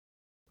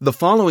The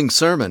following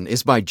sermon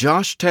is by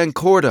Josh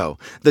Tancordo,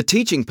 the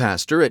teaching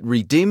pastor at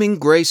Redeeming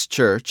Grace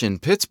Church in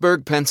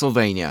Pittsburgh,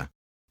 Pennsylvania.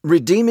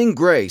 Redeeming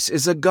Grace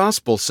is a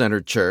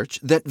gospel-centered church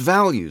that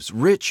values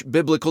rich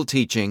biblical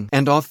teaching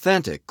and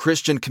authentic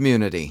Christian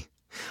community.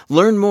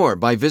 Learn more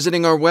by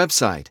visiting our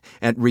website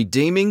at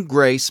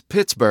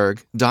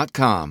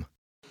redeeminggracepittsburgh.com.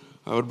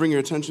 I would bring your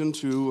attention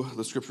to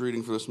the scripture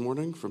reading for this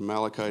morning from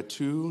Malachi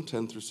 2,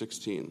 10 through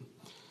 16.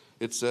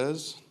 It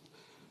says,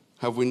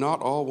 "Have we not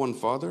all one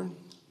Father?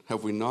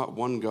 Have we not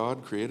one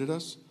God created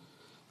us?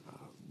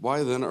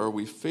 Why then are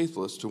we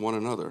faithless to one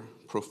another,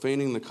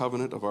 profaning the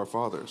covenant of our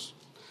fathers?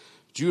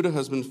 Judah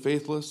has been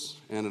faithless,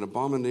 and an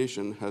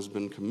abomination has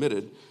been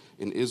committed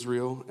in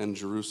Israel and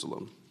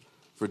Jerusalem.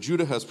 For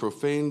Judah has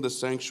profaned the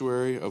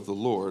sanctuary of the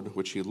Lord,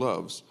 which he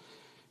loves,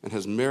 and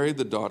has married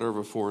the daughter of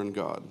a foreign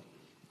god.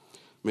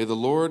 May the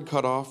Lord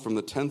cut off from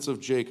the tents of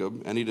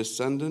Jacob any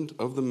descendant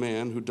of the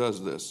man who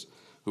does this,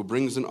 who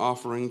brings an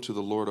offering to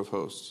the Lord of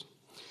hosts.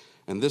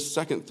 And this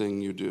second thing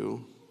you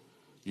do,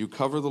 you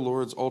cover the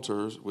Lord's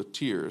altars with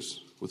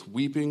tears, with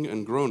weeping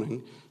and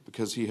groaning,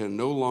 because he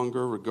no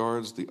longer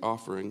regards the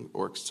offering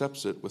or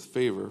accepts it with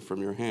favor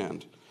from your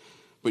hand.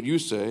 But you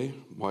say,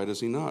 why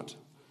does he not?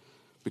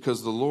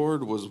 Because the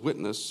Lord was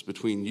witness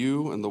between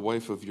you and the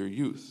wife of your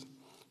youth,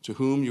 to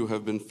whom you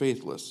have been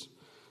faithless,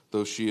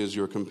 though she is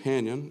your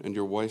companion and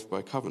your wife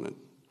by covenant.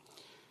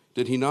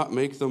 Did he not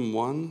make them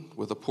one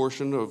with a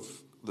portion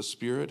of the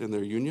Spirit in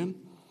their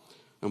union?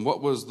 And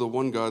what was the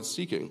one God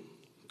seeking?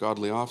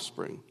 Godly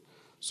offspring.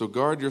 So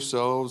guard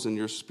yourselves in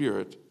your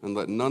spirit, and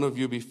let none of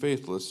you be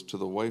faithless to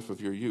the wife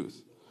of your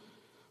youth.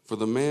 For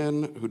the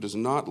man who does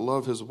not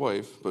love his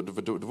wife, but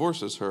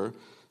divorces her,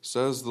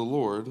 says the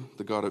Lord,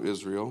 the God of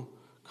Israel,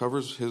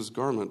 covers his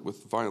garment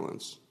with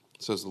violence,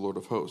 says the Lord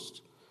of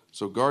hosts.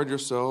 So guard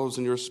yourselves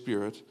in your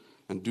spirit,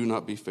 and do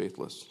not be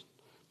faithless."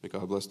 May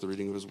God bless the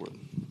reading of his word.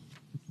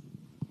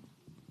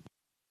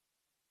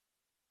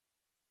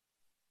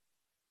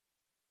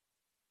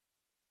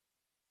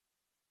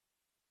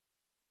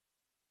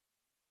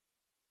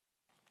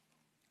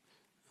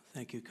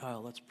 Thank you,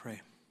 Kyle. Let's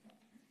pray.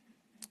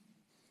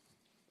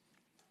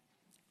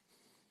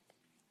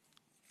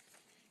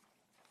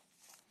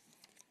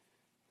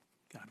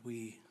 God,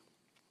 we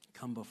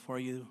come before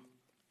you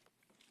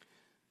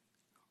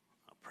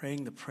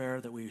praying the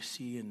prayer that we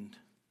see in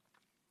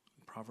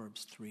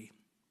Proverbs 3.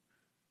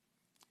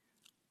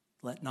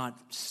 Let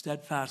not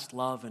steadfast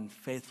love and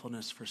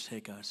faithfulness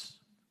forsake us,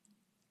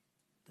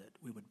 that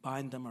we would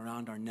bind them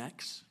around our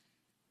necks,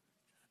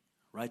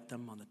 write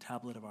them on the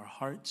tablet of our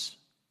hearts,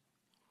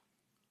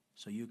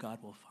 so you, God,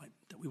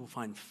 we will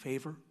find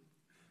favor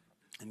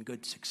and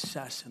good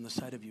success in the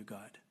sight of you,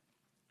 God,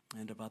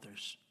 and of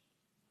others.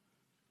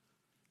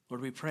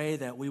 Lord, we pray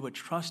that we would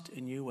trust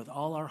in you with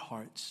all our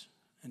hearts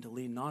and to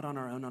lean not on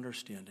our own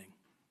understanding,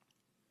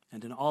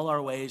 and in all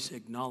our ways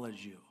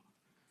acknowledge you,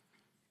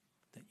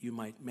 that you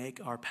might make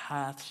our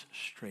paths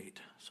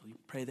straight. So we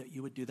pray that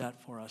you would do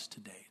that for us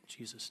today. In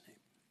Jesus' name,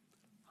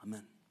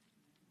 amen.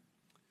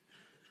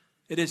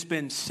 It has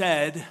been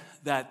said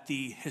that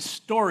the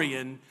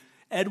historian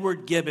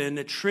Edward Gibbon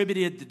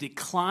attributed the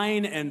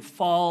decline and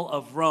fall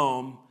of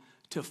Rome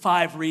to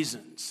 5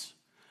 reasons.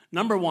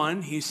 Number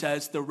 1, he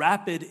says, the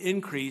rapid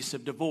increase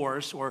of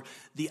divorce, or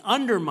the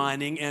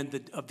undermining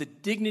of the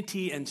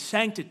dignity and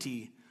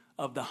sanctity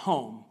of the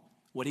home,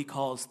 what he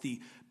calls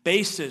the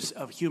basis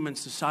of human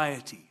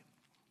society.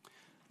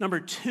 Number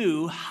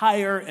 2,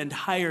 higher and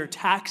higher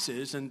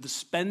taxes and the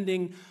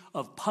spending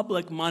of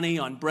public money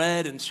on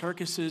bread and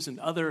circuses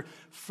and other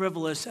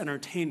frivolous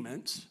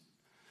entertainments.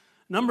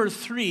 Number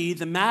 3,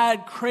 the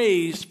mad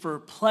craze for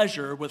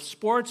pleasure, with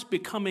sports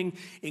becoming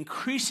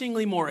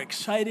increasingly more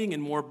exciting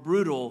and more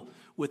brutal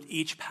with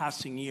each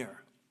passing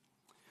year.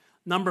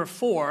 Number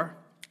 4,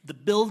 the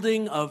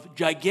building of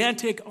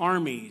gigantic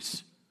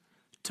armies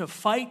to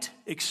fight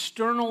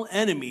external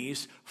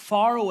enemies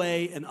far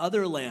away in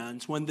other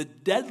lands, when the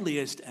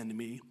deadliest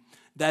enemy,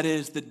 that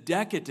is the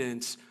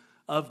decadence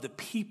of the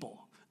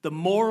people, the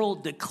moral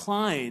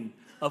decline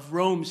of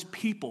Rome's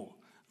people,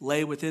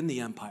 lay within the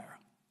empire.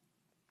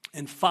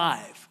 And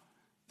 5,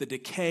 the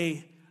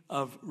decay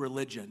of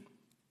religion.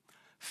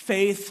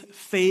 Faith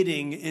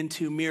fading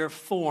into mere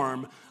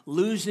form,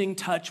 losing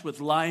touch with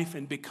life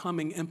and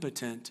becoming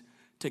impotent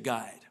to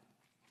guide.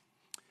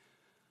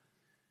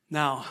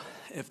 Now,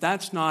 if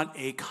that's not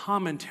a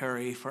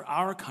commentary for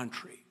our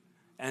country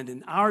and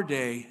in our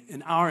day,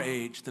 in our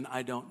age, then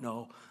I don't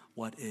know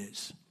what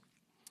is.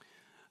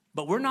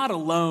 But we're not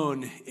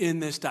alone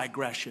in this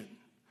digression.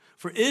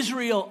 For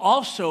Israel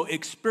also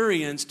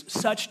experienced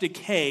such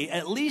decay,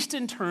 at least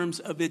in terms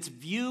of its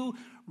view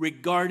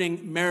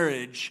regarding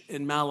marriage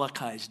in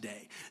Malachi's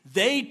day.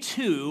 They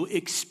too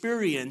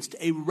experienced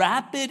a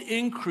rapid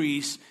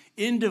increase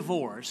in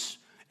divorce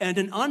and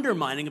an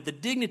undermining of the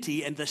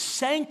dignity and the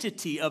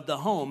sanctity of the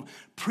home,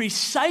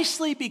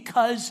 precisely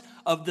because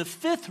of the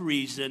 5th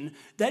reason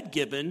that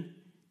Gibbon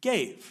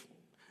gave: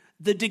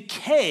 the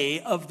decay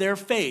of their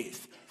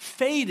faith,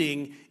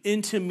 fading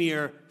into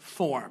mere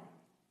form.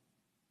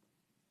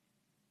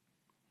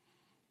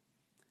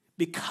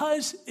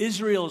 Because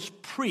Israel's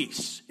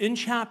priests in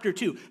chapter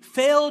 2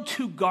 failed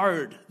to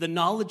guard the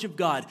knowledge of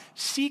God,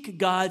 seek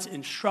God's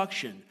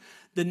instruction,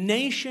 the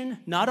nation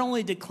not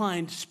only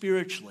declined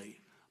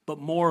spiritually, but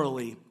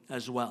morally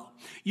as well.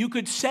 You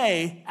could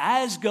say,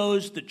 as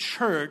goes the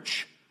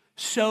church,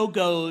 so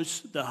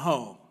goes the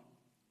home.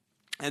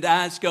 And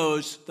as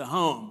goes the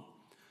home,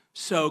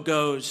 so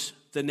goes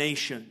the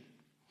nation.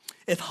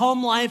 If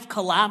home life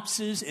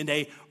collapses in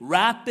a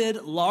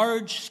rapid,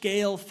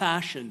 large-scale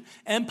fashion,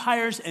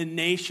 empires and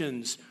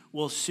nations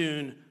will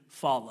soon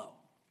follow.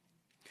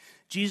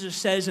 Jesus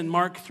says in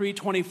Mark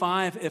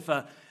 3:25, if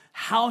a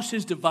house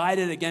is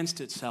divided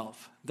against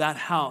itself, that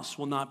house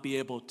will not be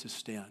able to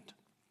stand.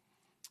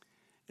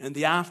 In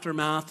the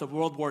aftermath of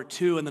World War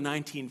II in the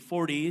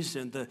 1940s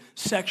and the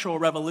sexual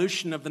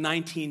revolution of the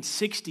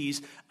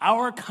 1960s,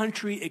 our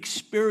country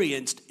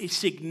experienced a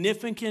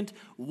significant,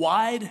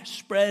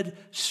 widespread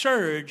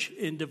surge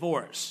in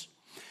divorce.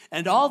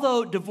 And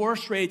although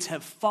divorce rates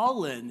have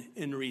fallen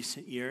in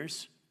recent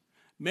years,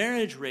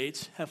 marriage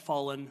rates have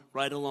fallen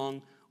right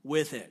along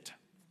with it.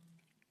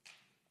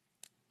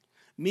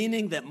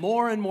 Meaning that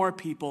more and more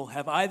people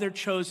have either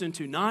chosen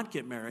to not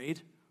get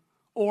married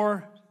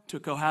or to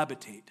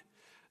cohabitate.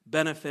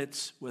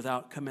 Benefits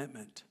without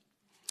commitment.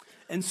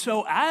 And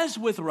so as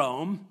with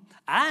Rome,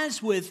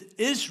 as with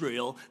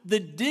Israel, the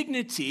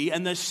dignity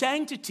and the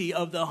sanctity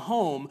of the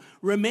home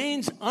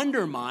remains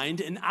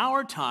undermined in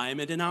our time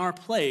and in our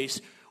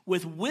place,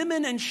 with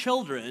women and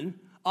children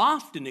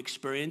often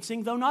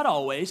experiencing, though not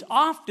always,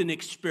 often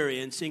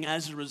experiencing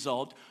as a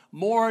result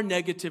more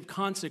negative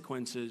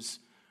consequences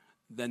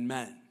than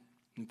men.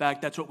 In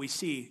fact, that's what we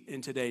see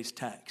in today's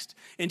text.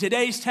 In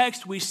today's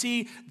text, we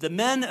see the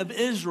men of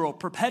Israel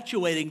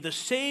perpetuating the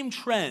same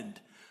trend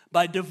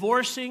by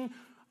divorcing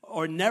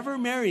or never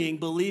marrying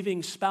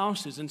believing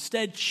spouses,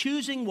 instead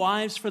choosing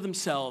wives for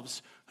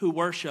themselves who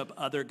worship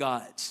other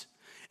gods.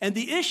 And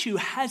the issue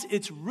has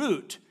its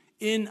root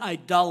in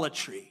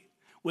idolatry,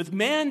 with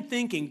man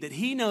thinking that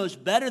he knows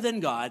better than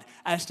God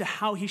as to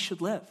how he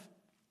should live.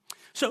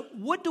 So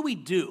what do we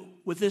do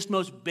with this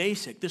most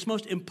basic, this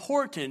most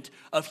important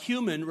of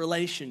human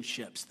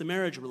relationships, the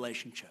marriage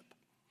relationship?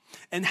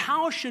 And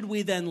how should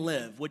we then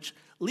live? Which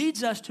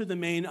leads us to the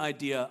main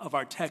idea of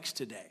our text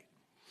today.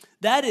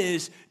 That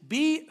is,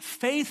 be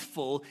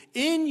faithful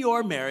in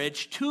your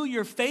marriage to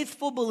your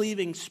faithful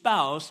believing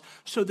spouse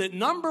so that,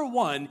 number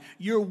one,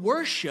 your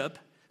worship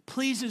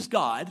pleases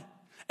God,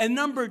 and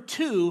number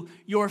two,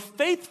 your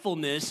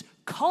faithfulness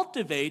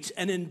cultivates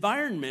an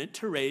environment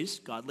to raise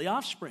godly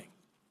offspring.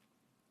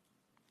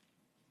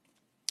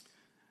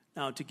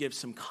 Now, to give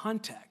some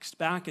context,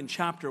 back in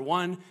chapter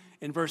 1,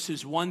 in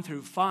verses 1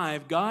 through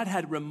 5, God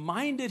had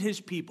reminded his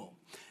people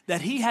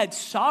that he had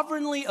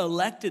sovereignly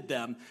elected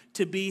them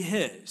to be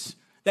his.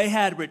 They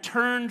had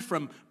returned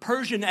from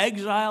Persian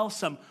exile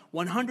some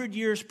 100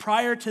 years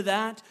prior to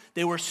that.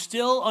 They were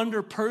still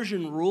under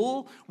Persian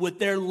rule, with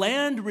their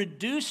land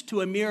reduced to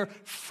a mere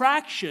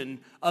fraction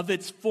of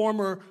its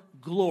former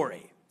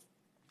glory.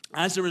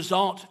 As a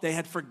result, they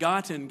had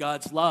forgotten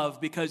God's love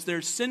because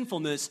their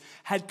sinfulness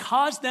had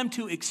caused them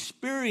to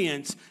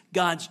experience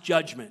God's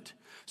judgment.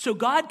 So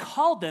God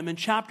called them in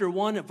chapter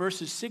 1 of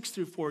verses 6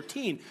 through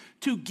 14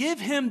 to give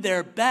him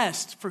their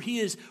best, for he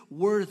is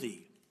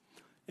worthy.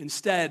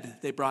 Instead,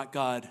 they brought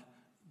God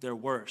their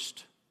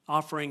worst,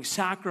 offering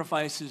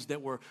sacrifices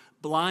that were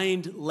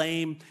blind,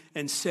 lame,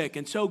 and sick.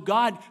 And so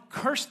God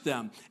cursed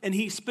them, and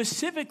he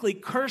specifically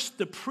cursed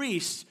the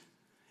priests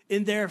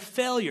in their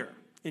failure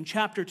in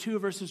chapter 2,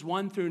 verses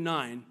 1 through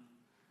 9,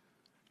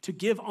 to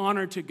give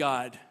honor to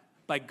God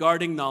by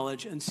guarding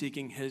knowledge and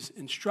seeking his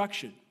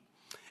instruction.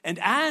 And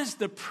as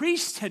the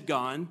priests had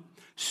gone,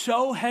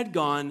 so had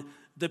gone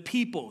the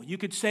people. You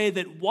could say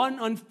that one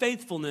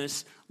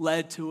unfaithfulness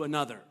led to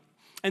another.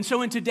 And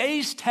so in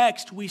today's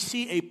text, we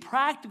see a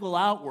practical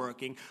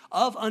outworking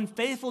of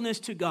unfaithfulness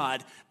to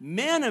God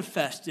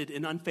manifested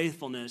in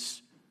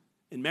unfaithfulness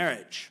in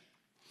marriage.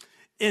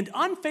 And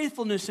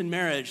unfaithfulness in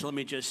marriage, let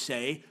me just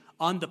say,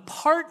 on the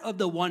part of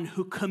the one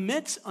who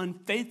commits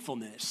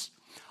unfaithfulness,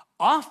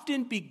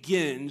 often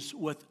begins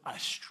with a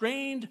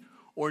strained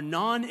or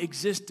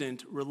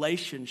non-existent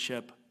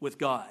relationship with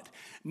God.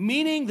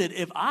 Meaning that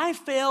if I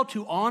fail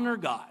to honor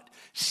God,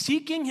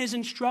 seeking his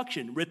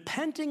instruction,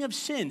 repenting of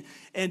sin,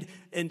 and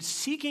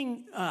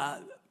seeking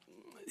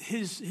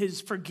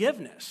his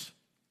forgiveness,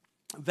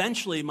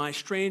 eventually my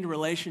strained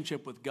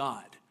relationship with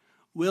God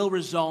will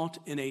result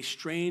in a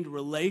strained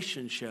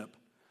relationship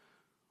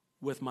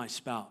with my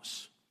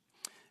spouse.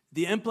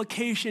 The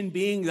implication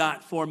being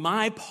that for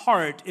my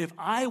part, if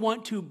I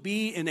want to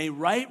be in a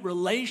right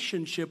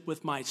relationship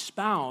with my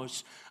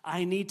spouse,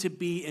 I need to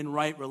be in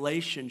right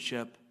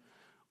relationship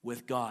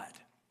with God.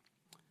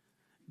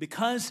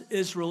 Because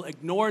Israel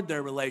ignored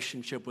their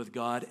relationship with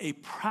God, a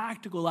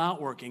practical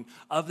outworking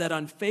of that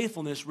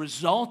unfaithfulness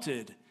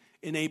resulted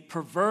in a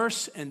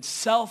perverse and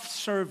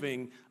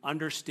self-serving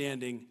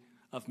understanding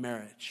of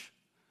marriage.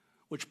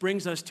 Which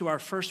brings us to our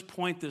first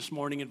point this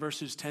morning in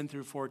verses 10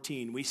 through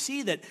 14. We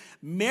see that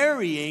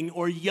marrying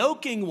or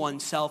yoking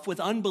oneself with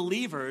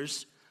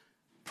unbelievers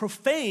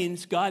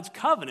profanes God's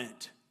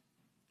covenant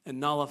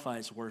and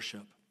nullifies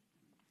worship.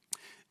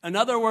 In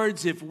other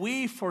words, if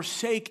we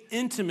forsake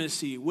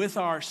intimacy with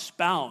our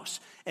spouse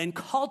and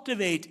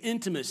cultivate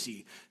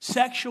intimacy,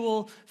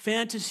 sexual,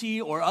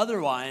 fantasy, or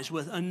otherwise,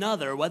 with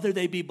another, whether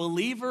they be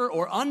believer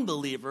or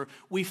unbeliever,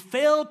 we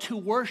fail to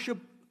worship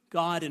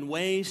God in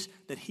ways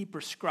that he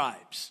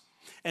prescribes.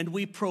 And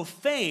we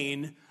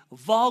profane,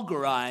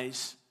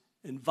 vulgarize,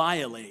 and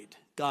violate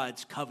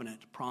God's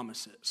covenant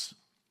promises.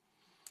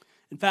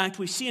 In fact,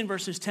 we see in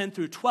verses 10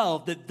 through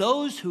 12 that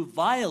those who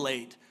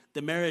violate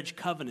the marriage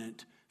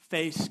covenant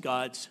face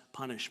God's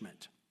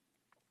punishment.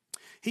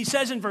 He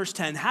says in verse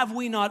 10, "Have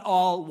we not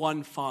all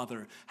one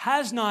Father?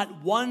 Has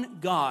not one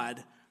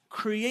God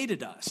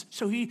created us?"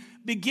 So he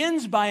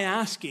begins by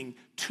asking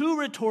two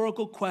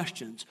rhetorical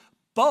questions,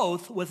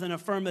 both with an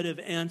affirmative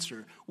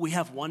answer. We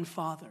have one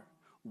Father,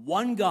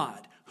 one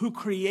God who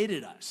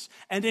created us.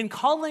 And in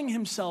calling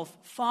himself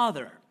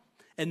Father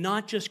and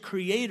not just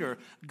Creator,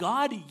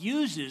 God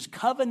uses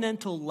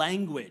covenantal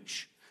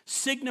language,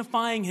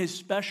 signifying his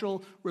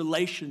special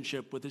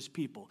relationship with his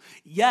people.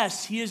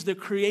 Yes, he is the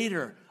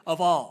creator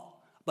of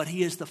all, but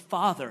he is the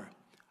father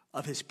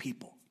of his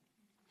people.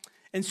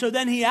 And so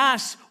then he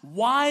asks,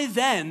 why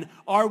then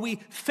are we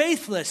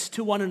faithless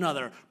to one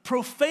another,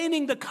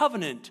 profaning the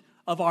covenant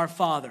of our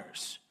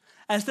fathers?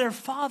 As their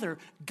father,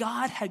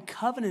 God had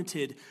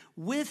covenanted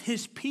with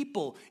his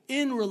people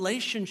in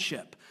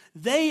relationship.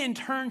 They in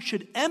turn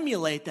should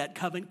emulate that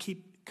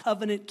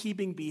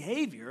covenant-keeping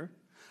behavior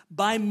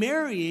by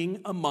marrying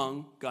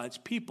among God's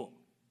people.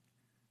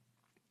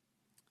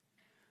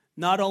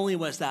 Not only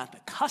was that the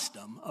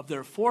custom of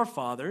their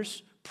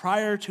forefathers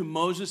prior to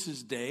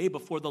Moses' day,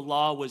 before the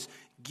law was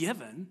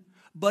given,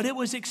 but it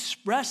was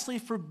expressly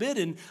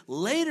forbidden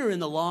later in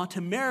the law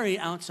to marry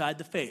outside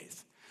the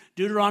faith.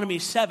 Deuteronomy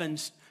 7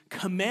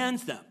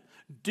 commands them,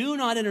 do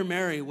not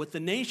intermarry with the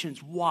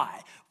nations.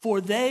 Why? For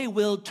they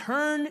will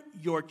turn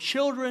your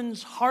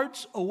children's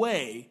hearts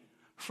away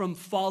from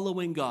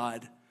following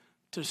God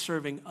to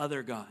serving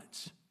other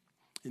gods.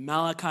 In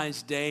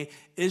Malachi's day,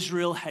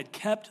 Israel had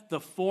kept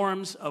the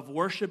forms of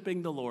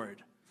worshiping the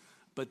Lord,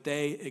 but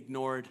they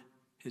ignored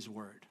his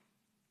word.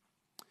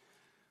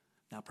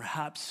 Now,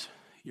 perhaps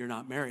you're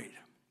not married,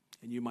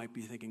 and you might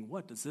be thinking,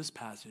 what does this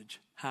passage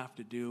have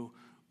to do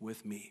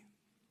with me?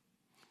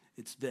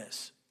 It's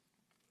this.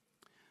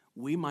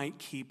 We might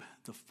keep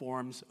the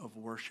forms of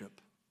worship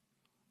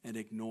and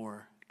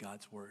ignore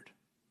God's word.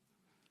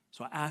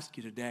 So I ask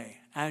you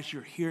today, as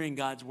you're hearing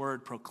God's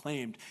word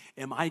proclaimed,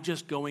 am I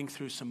just going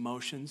through some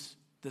motions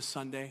this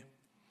Sunday?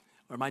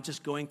 Or am I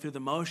just going through the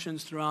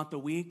motions throughout the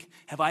week?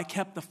 Have I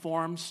kept the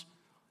forms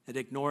and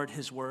ignored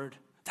his word?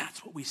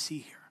 That's what we see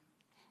here.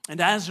 And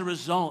as a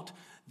result,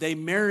 they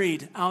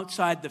married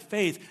outside the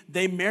faith.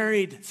 They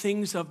married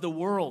things of the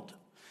world.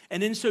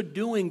 And in so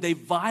doing, they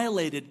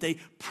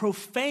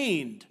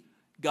profaned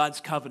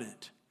God's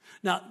covenant.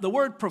 Now, the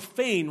word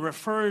profane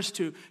refers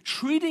to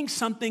treating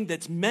something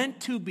that's meant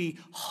to be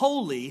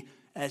holy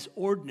as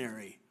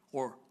ordinary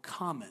or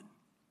common,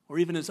 or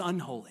even as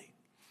unholy.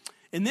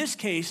 In this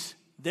case,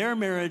 their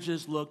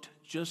marriages looked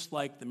just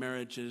like the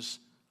marriages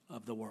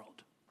of the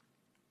world.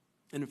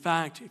 And in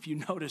fact, if you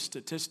notice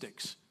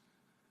statistics,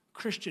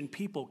 Christian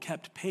people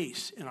kept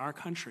pace in our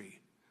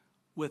country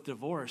with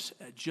divorce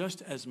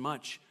just as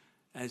much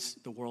as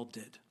the world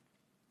did.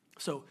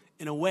 So,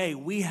 in a way,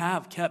 we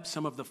have kept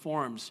some of the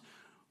forms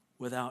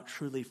without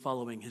truly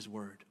following his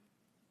word.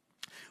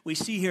 We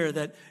see here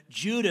that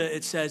Judah,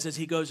 it says as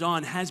he goes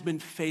on, has been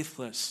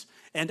faithless,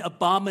 and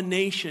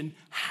abomination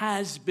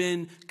has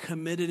been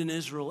committed in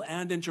Israel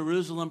and in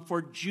Jerusalem,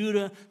 for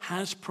Judah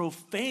has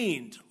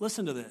profaned,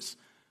 listen to this,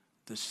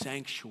 the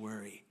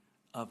sanctuary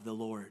of the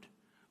Lord,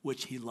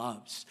 which he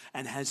loves,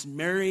 and has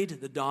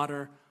married the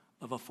daughter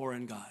of a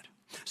foreign god.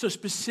 So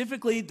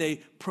specifically, they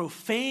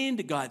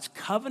profaned God's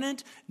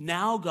covenant,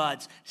 now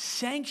God's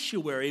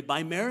sanctuary,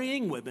 by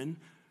marrying women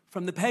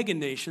from the pagan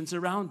nations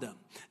around them.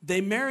 They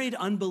married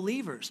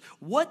unbelievers.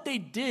 What they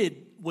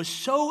did was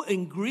so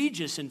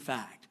egregious, in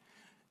fact,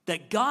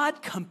 that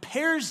God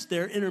compares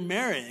their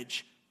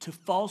intermarriage to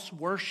false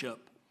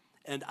worship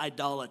and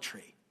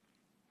idolatry.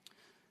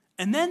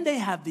 And then they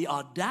have the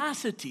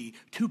audacity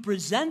to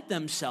present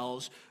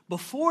themselves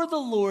before the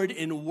Lord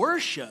in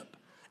worship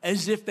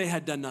as if they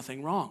had done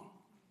nothing wrong.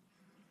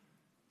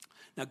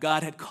 Now,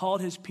 God had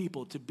called his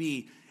people to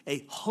be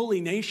a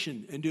holy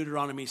nation in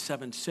Deuteronomy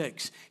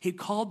 7:6. He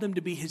called them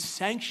to be his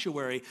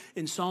sanctuary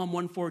in Psalm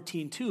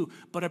 114:2.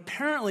 But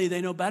apparently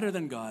they know better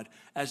than God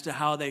as to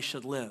how they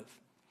should live.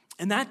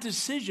 And that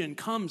decision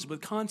comes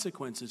with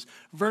consequences.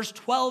 Verse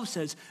 12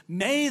 says,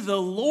 may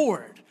the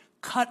Lord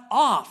cut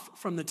off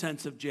from the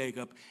tents of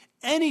Jacob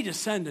any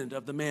descendant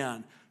of the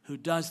man who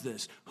does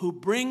this, who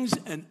brings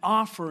an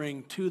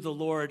offering to the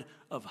Lord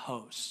of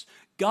hosts.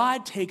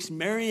 God takes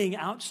marrying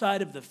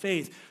outside of the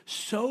faith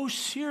so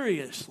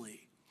seriously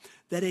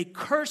that a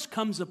curse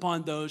comes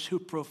upon those who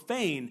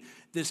profane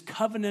this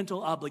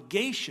covenantal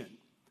obligation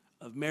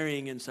of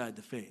marrying inside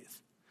the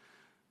faith.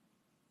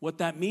 What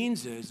that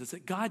means is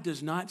that God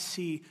does not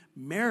see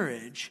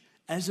marriage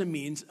as a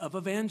means of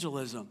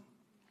evangelism,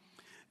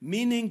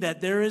 meaning that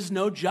there is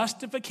no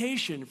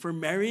justification for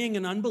marrying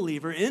an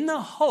unbeliever in the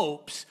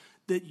hopes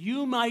that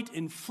you might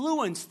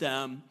influence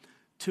them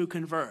to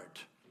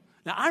convert.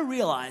 Now, I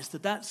realize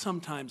that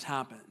sometimes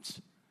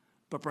happens,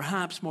 but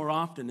perhaps more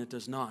often it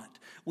does not.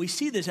 We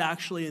see this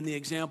actually in the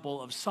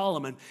example of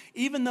Solomon.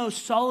 Even though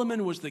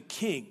Solomon was the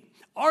king,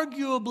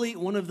 arguably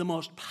one of the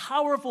most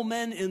powerful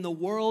men in the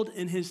world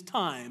in his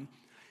time,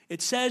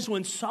 it says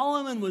when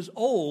Solomon was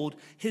old,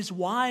 his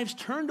wives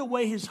turned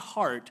away his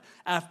heart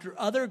after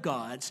other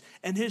gods,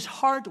 and his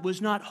heart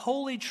was not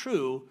wholly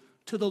true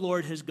to the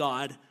Lord his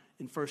God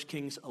in 1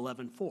 Kings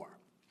 11:4.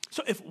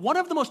 So if one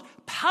of the most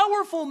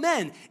powerful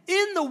men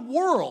in the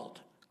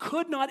world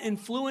could not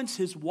influence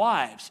his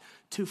wives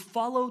to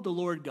follow the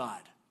Lord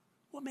God,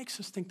 what makes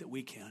us think that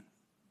we can?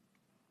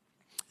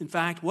 In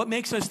fact, what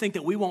makes us think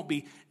that we won't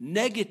be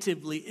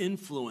negatively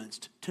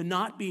influenced to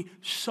not be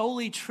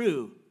solely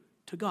true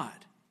to God?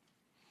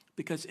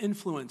 Because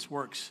influence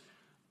works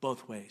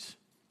both ways.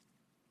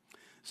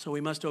 So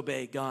we must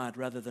obey God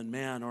rather than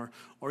man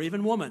or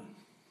even woman.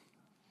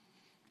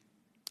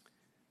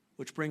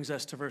 Which brings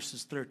us to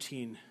verses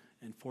 13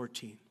 and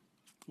 14.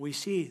 We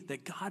see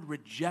that God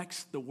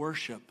rejects the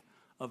worship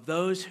of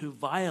those who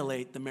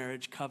violate the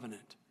marriage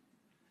covenant.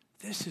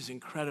 This is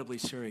incredibly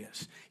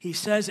serious. He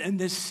says, and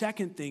this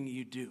second thing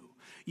you do,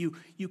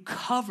 you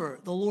cover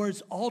the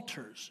Lord's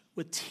altars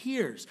with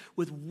tears,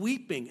 with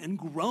weeping and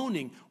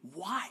groaning.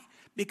 Why?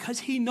 Because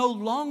he no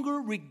longer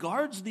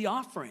regards the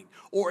offering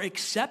or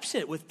accepts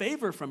it with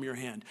favor from your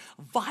hand.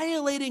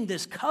 Violating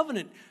this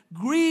covenant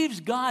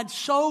grieves God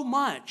so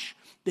much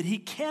that he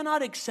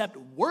cannot accept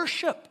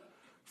worship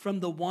from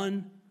the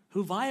one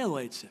who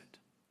violates it.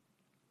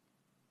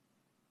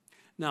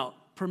 Now,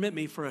 permit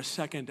me for a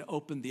second to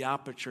open the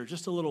aperture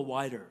just a little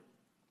wider,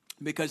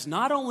 because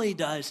not only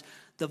does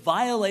the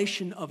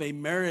violation of a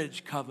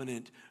marriage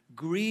covenant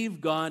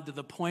grieve God to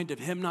the point of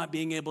him not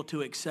being able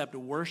to accept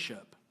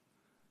worship,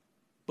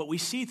 but we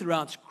see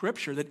throughout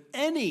Scripture that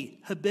any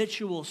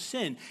habitual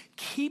sin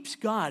keeps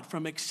God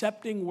from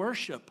accepting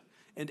worship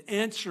and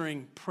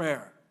answering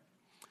prayer.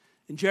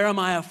 In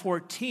Jeremiah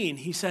 14,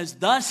 he says,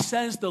 "Thus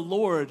says the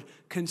Lord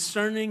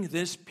concerning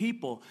this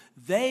people,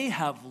 they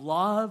have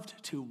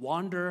loved to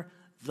wander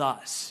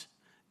thus.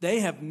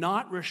 They have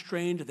not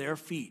restrained their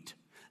feet.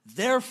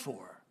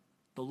 Therefore,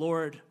 the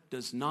Lord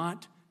does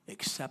not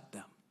accept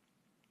them."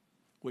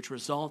 Which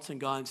results in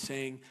God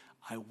saying,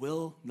 "I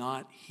will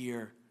not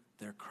hear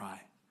their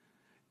cry."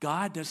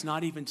 God does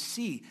not even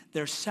see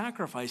their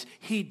sacrifice.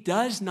 He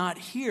does not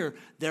hear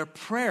their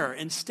prayer.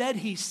 Instead,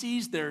 he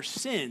sees their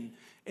sin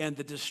and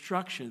the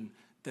destruction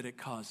that it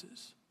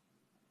causes.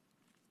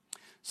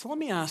 So let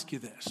me ask you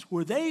this.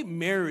 Were they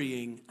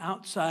marrying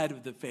outside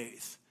of the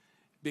faith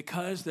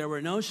because there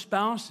were no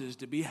spouses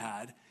to be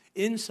had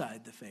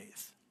inside the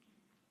faith?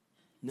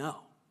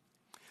 No.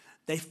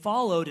 They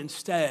followed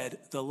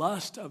instead the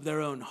lust of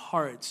their own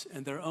hearts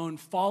and their own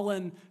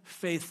fallen,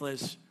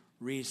 faithless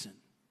reason.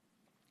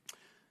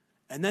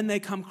 And then they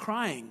come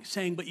crying,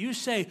 saying, "But you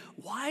say,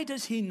 why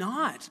does he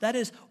not? That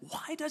is,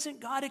 why doesn't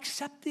God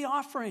accept the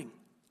offering?"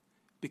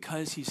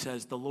 Because, he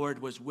says, the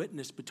Lord was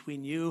witness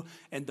between you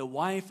and the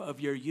wife of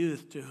your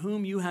youth, to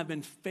whom you have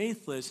been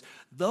faithless,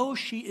 though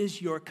she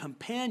is your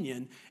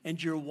companion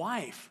and your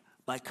wife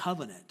by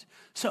covenant.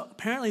 So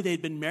apparently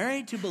they'd been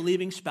married to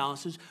believing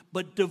spouses,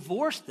 but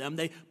divorced them.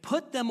 They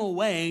put them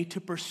away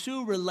to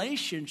pursue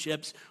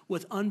relationships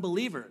with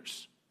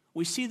unbelievers.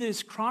 We see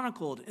this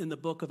chronicled in the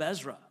book of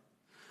Ezra.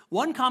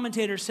 One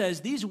commentator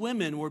says these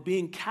women were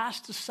being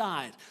cast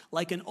aside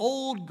like an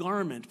old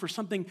garment for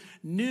something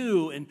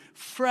new and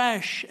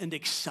fresh and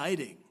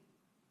exciting,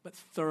 but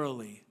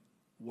thoroughly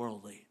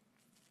worldly.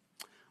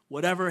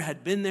 Whatever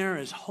had been there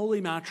as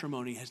holy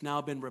matrimony has now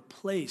been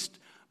replaced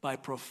by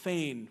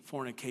profane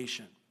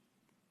fornication.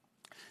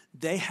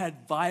 They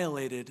had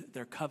violated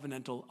their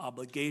covenantal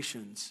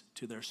obligations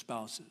to their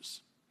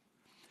spouses.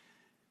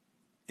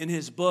 In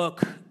his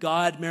book,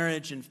 God,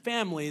 Marriage, and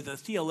Family, the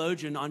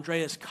theologian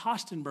Andreas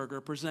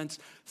Kostenberger presents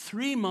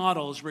three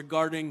models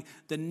regarding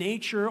the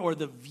nature or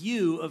the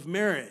view of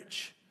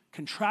marriage: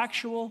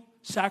 contractual,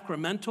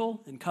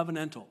 sacramental, and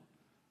covenantal.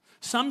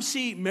 Some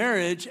see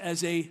marriage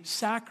as a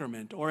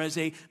sacrament or as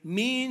a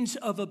means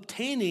of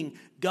obtaining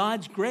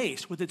God's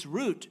grace with its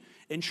root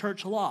in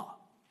church law.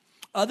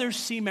 Others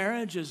see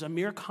marriage as a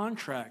mere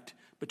contract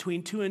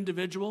between two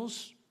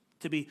individuals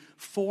to be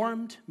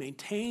formed,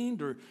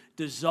 maintained, or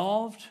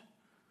dissolved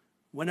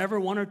whenever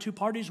one or two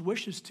parties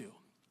wishes to,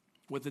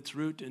 with its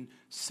root in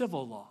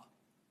civil law.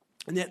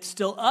 And yet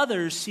still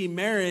others see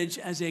marriage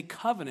as a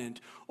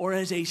covenant or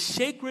as a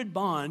sacred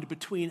bond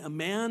between a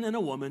man and a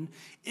woman,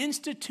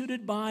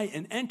 instituted by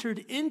and entered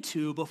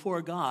into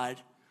before God,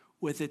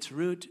 with its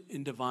root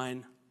in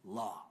divine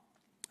law,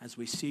 as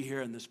we see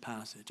here in this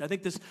passage. I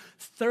think this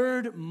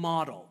third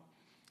model,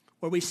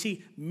 where we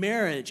see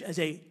marriage as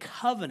a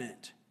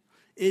covenant,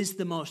 is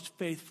the most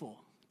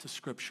faithful to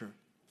Scripture.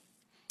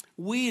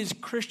 We as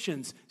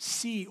Christians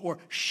see or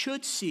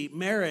should see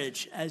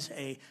marriage as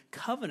a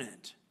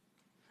covenant,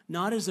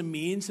 not as a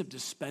means of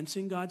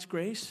dispensing God's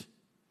grace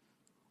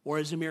or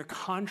as a mere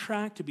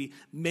contract to be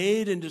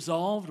made and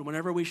dissolved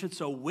whenever we should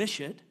so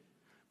wish it,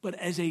 but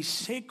as a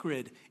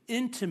sacred,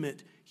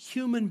 intimate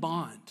human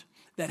bond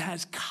that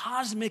has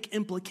cosmic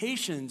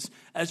implications,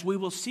 as we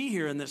will see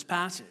here in this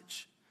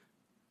passage.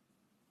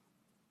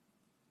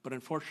 But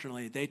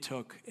unfortunately, they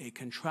took a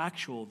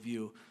contractual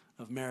view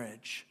of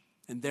marriage,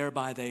 and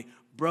thereby they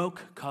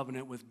broke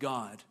covenant with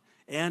God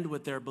and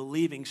with their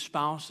believing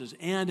spouses,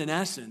 and in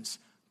essence,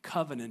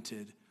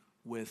 covenanted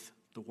with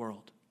the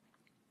world.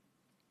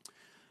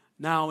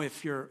 Now,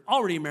 if you're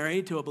already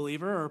married to a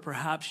believer, or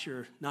perhaps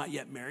you're not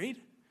yet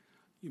married,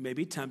 you may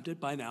be tempted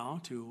by now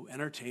to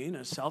entertain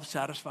a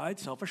self-satisfied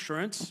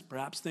self-assurance,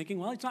 perhaps thinking,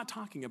 well, he's not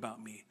talking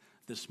about me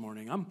this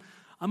morning.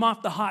 I'm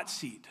off the hot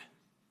seat.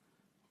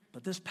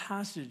 But this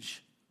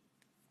passage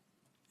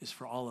is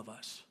for all of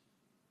us.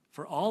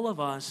 For all of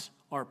us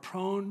are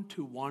prone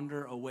to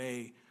wander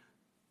away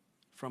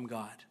from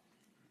God.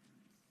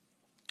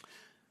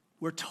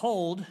 We're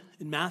told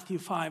in Matthew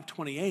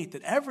 5:28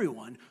 that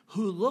everyone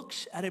who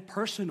looks at a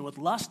person with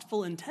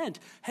lustful intent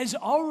has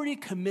already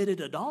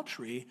committed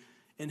adultery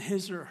in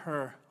his or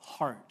her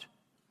heart.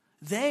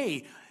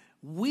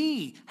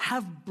 We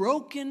have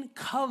broken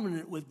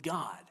covenant with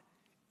God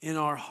in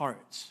our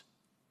hearts.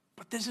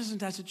 But this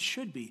isn't as it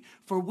should be,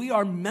 for we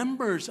are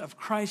members of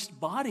Christ's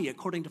body,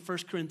 according to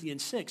 1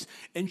 Corinthians 6,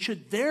 and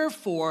should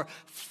therefore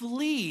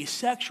flee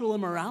sexual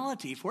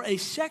immorality, for a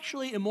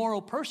sexually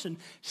immoral person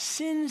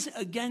sins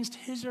against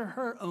his or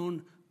her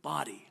own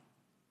body.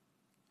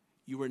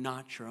 You were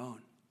not your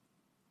own.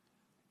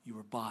 You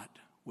were bought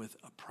with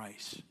a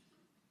price.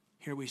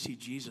 Here we see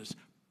Jesus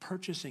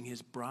purchasing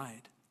his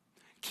bride,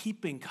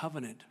 keeping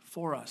covenant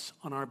for us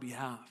on our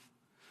behalf.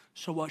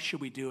 So what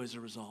should we do as a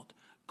result?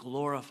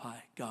 Glorify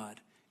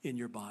God in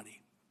your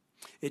body.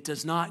 It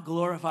does not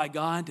glorify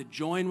God to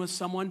join with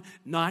someone,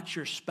 not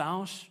your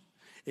spouse.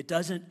 It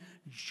doesn't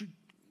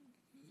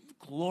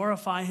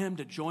glorify him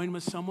to join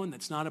with someone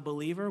that's not a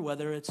believer,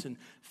 whether it's in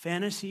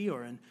fantasy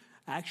or in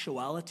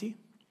actuality.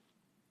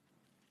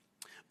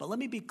 But let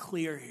me be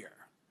clear here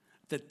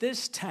that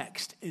this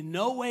text in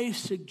no way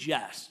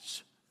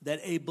suggests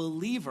that a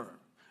believer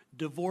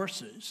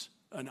divorces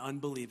an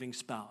unbelieving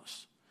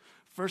spouse.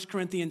 1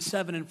 Corinthians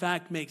 7, in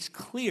fact, makes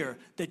clear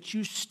that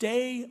you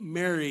stay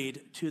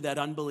married to that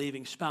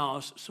unbelieving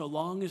spouse so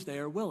long as they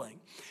are willing.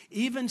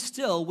 Even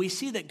still, we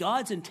see that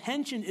God's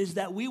intention is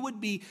that we would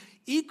be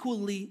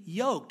equally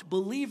yoked,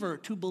 believer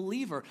to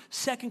believer.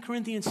 2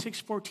 Corinthians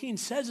 6:14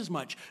 says as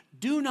much.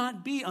 Do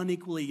not be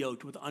unequally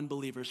yoked with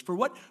unbelievers. For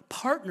what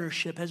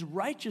partnership has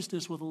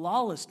righteousness with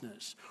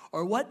lawlessness?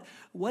 Or what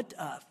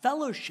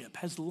fellowship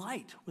has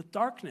light with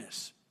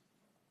darkness?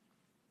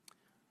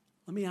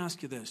 Let me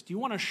ask you this. Do you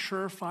want a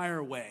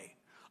surefire way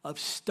of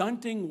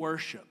stunting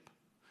worship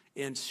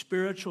and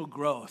spiritual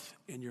growth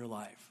in your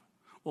life?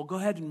 Well, go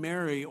ahead and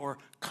marry or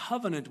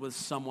covenant with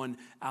someone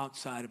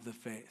outside of the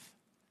faith.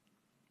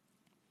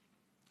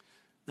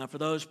 Now, for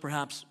those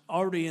perhaps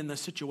already in the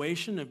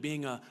situation of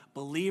being a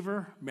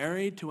believer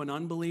married to an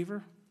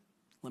unbeliever,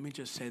 let me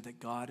just say that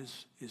God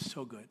is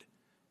so good,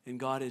 and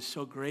God is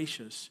so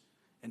gracious,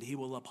 and he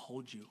will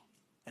uphold you.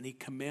 And he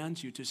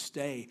commands you to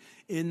stay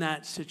in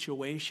that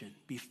situation.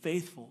 Be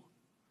faithful,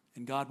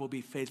 and God will be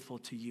faithful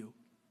to you.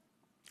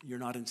 You're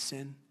not in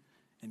sin,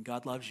 and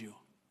God loves you.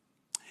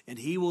 And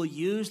he will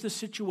use the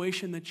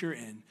situation that you're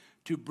in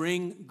to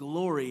bring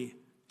glory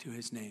to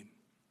his name.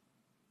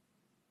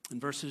 In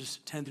verses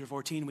 10 through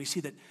 14, we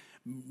see that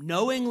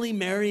knowingly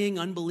marrying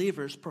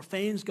unbelievers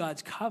profanes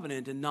God's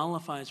covenant and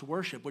nullifies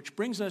worship, which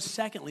brings us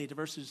secondly to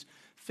verses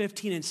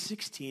 15 and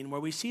 16, where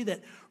we see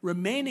that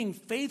remaining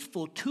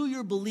faithful to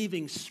your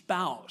believing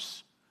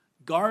spouse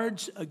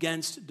guards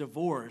against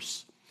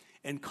divorce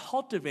and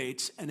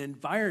cultivates an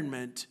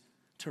environment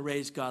to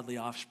raise godly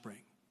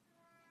offspring.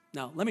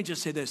 Now, let me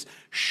just say this.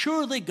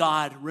 Surely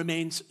God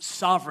remains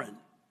sovereign,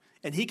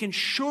 and he can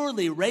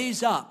surely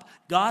raise up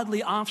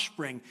godly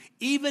offspring,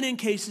 even in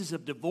cases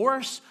of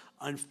divorce,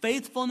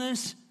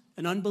 unfaithfulness,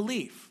 and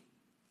unbelief.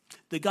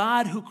 The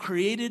God who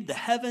created the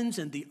heavens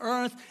and the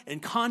earth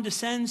and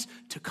condescends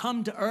to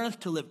come to earth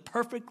to live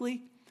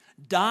perfectly,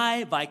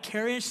 die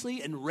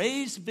vicariously, and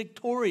raise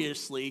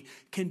victoriously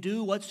can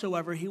do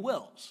whatsoever he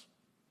wills.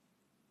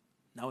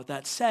 Now, with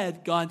that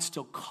said, God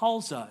still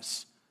calls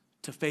us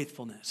to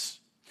faithfulness.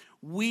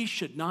 We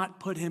should not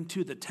put him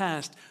to the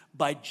test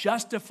by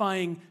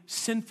justifying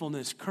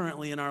sinfulness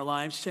currently in our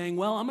lives, saying,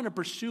 well, I'm going to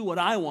pursue what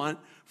I want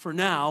for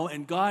now,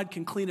 and God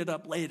can clean it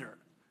up later.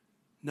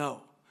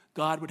 No,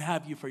 God would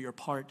have you for your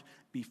part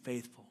be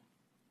faithful.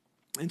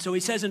 And so he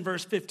says in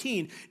verse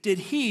 15,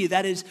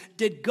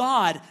 did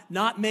God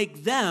not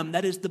make them,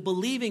 that is the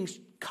believing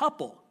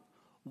couple,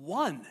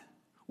 one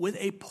with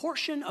a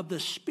portion of the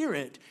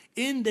Spirit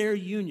in their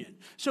union?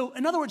 So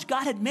in other words,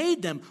 God had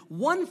made them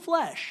one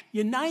flesh,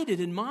 united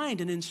in mind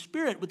and in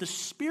spirit with the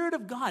Spirit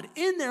of God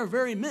in their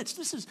very midst.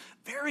 This is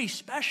very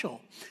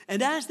special.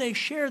 And as they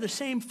share the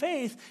same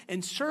faith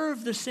and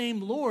serve the same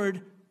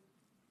Lord,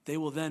 they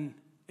will then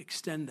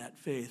extend that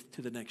faith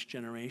to the next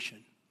generation.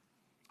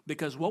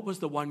 Because what was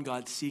the one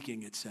God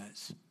seeking, it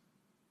says?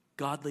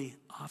 Godly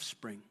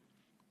offspring.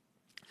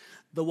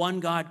 The one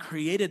God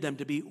created them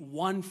to be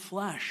one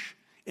flesh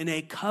in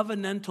a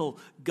covenantal,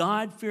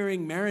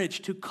 God-fearing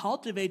marriage to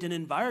cultivate an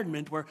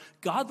environment where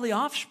godly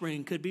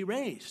offspring could be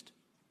raised.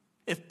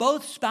 If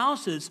both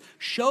spouses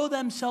show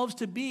themselves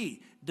to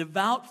be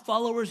devout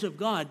followers of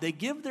God, they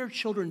give their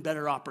children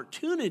better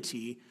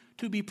opportunity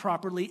to be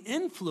properly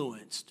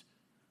influenced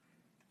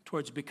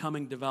towards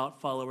becoming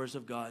devout followers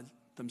of God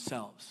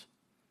themselves.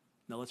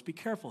 Now let's be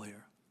careful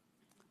here,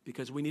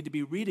 because we need to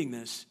be reading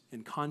this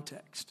in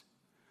context.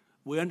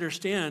 We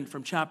understand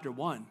from chapter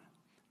 1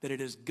 that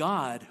it is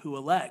God who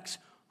elects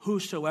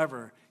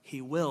whosoever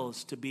he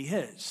wills to be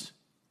his.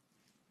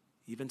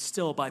 Even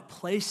still, by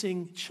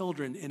placing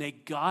children in a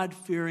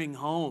God-fearing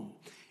home,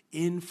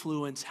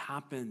 influence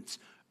happens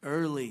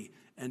early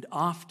and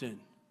often.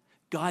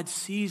 God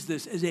sees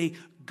this as a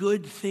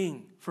good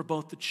thing for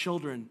both the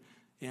children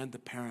and the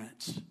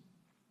parents.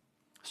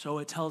 So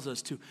it tells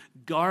us to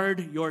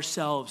guard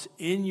yourselves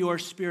in your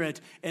spirit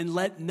and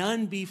let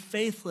none be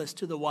faithless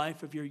to the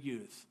wife of your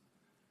youth.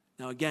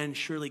 Now again,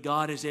 surely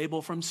God is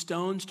able from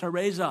stones to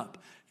raise up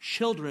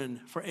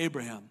children for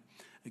Abraham.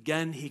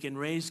 Again, he can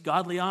raise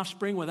godly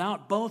offspring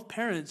without both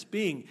parents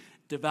being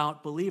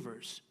devout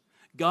believers.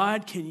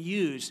 God can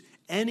use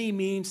any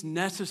means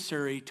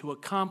necessary to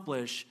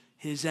accomplish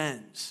his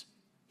ends.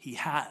 He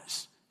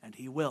has, and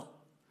he will.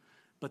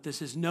 But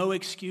this is no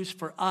excuse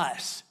for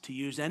us to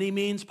use any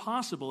means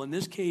possible, in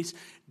this case,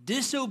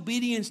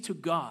 disobedience to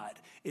God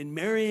in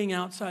marrying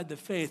outside the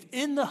faith,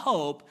 in the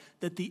hope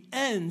that the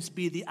ends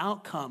be the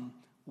outcome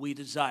we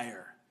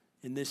desire,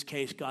 in this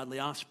case, godly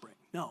offspring.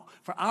 No,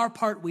 for our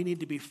part, we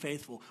need to be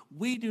faithful.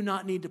 We do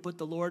not need to put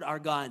the Lord our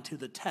God to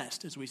the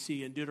test, as we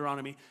see in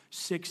Deuteronomy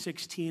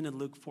 6:16 and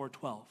Luke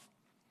 4:12.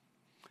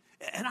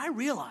 And I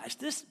realize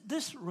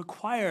this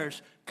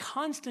requires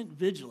constant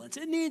vigilance.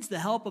 It needs the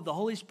help of the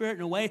Holy Spirit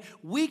in a way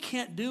we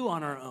can't do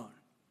on our own.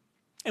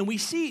 And we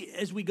see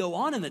as we go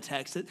on in the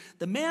text that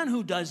the man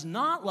who does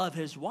not love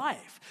his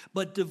wife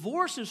but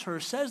divorces her,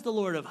 says the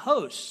Lord of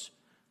hosts,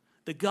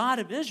 the God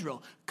of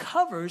Israel,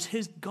 covers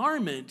his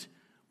garment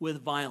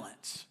with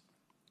violence.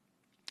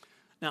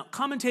 Now,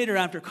 commentator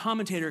after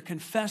commentator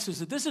confesses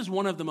that this is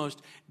one of the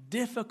most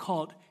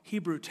difficult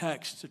Hebrew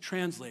texts to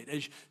translate.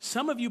 As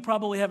some of you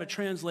probably have a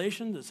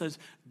translation that says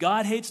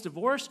God hates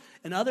divorce,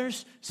 and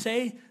others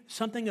say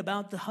something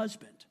about the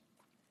husband.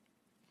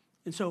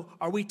 And so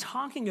are we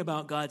talking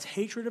about God's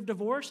hatred of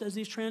divorce, as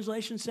these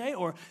translations say,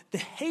 or the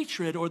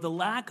hatred or the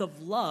lack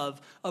of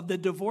love of the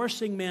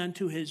divorcing man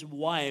to his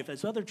wife,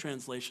 as other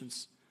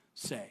translations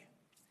say?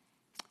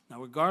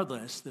 Now,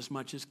 regardless, this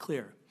much is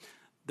clear.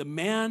 The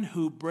man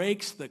who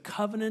breaks the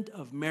covenant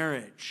of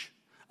marriage,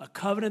 a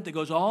covenant that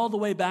goes all the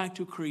way back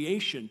to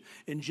creation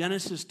in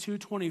Genesis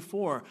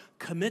 2:24,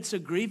 commits a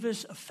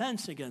grievous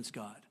offense against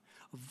God,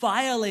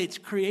 violates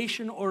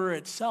creation order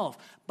itself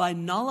by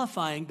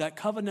nullifying that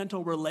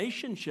covenantal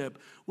relationship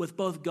with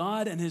both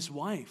God and his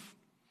wife,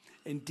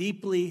 and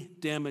deeply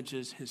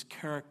damages his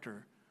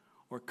character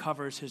or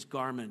covers his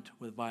garment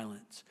with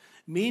violence,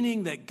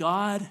 meaning that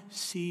God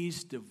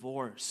sees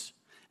divorce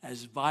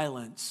as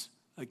violence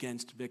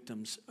against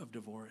victims of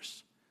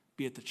divorce,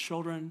 be it the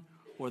children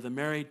or the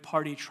married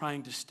party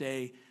trying to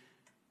stay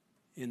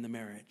in the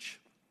marriage.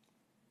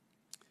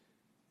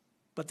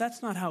 But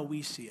that's not how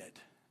we see it,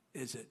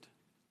 is it?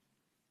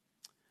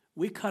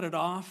 We cut it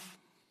off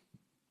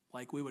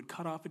like we would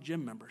cut off a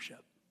gym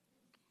membership.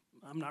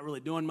 I'm not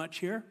really doing much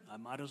here. I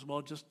might as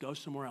well just go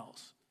somewhere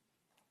else.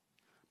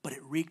 But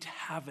it wreaked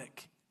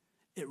havoc.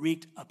 It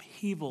wreaked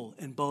upheaval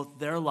in both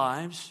their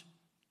lives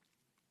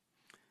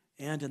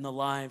and in the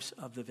lives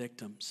of the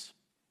victims.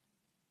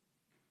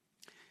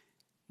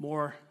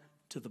 More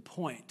to the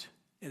point,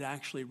 it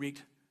actually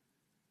wreaked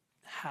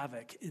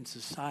havoc in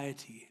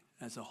society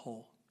as a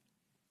whole.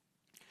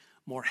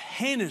 More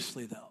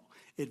heinously, though,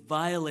 it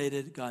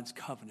violated God's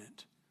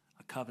covenant,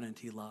 a covenant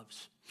he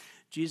loves.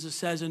 Jesus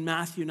says in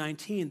Matthew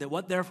 19 that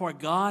what therefore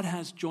God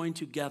has joined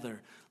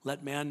together,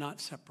 let man not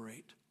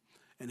separate.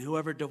 And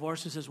whoever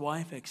divorces his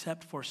wife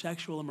except for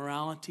sexual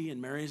immorality and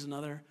marries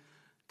another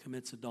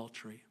commits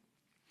adultery.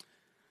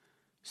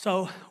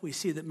 So we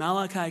see that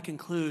Malachi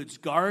concludes,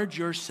 guard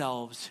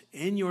yourselves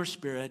in your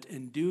spirit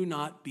and do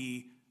not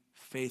be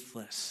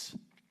faithless.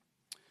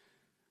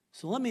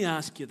 So let me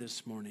ask you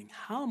this morning,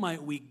 how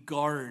might we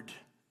guard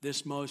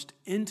this most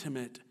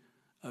intimate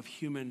of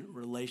human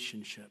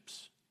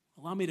relationships?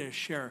 Allow me to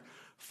share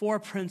 4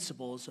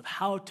 principles of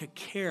how to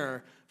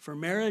care for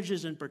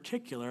marriages in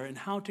particular and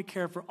how to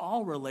care for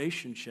all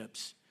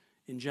relationships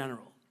in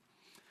general.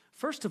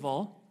 First of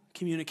all,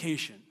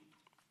 communication.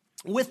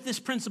 With this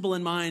principle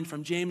in mind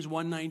from James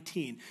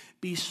 1:19,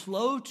 be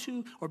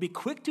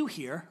quick to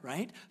hear,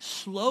 right?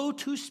 Slow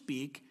to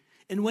speak,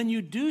 and when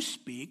you do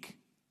speak,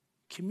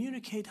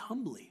 communicate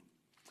humbly.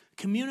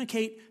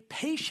 Communicate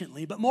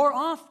patiently, but more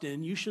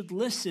often you should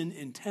listen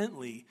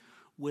intently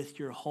with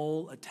your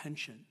whole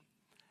attention.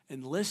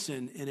 And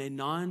listen in a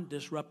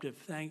non-disruptive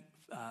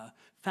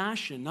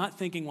fashion, not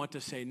thinking what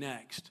to say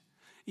next.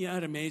 Yeah,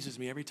 it amazes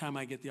me every time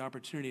I get the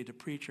opportunity to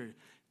preach or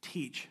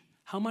teach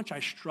how much I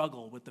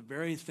struggle with the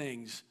very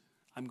things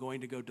I'm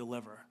going to go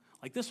deliver.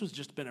 Like this has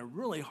just been a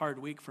really hard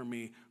week for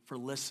me for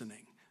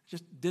listening.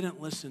 Just didn't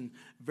listen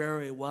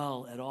very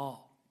well at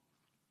all.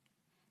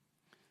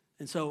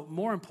 And so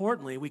more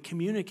importantly, we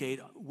communicate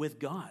with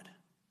God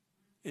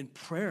in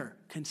prayer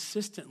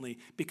consistently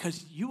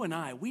because you and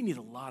I, we need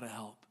a lot of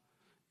help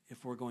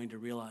if we're going to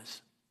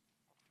realize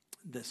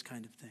this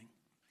kind of thing.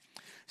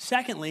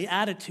 Secondly,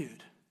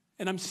 attitude.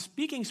 And I'm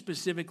speaking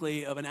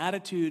specifically of an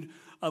attitude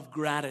of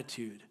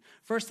gratitude.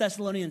 1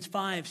 Thessalonians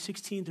 5,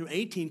 16 through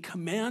 18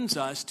 commands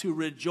us to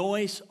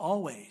rejoice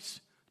always,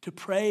 to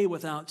pray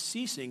without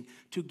ceasing,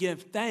 to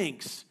give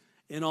thanks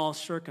in all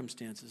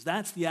circumstances.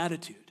 That's the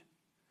attitude.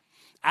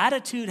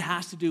 Attitude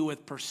has to do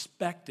with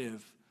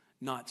perspective,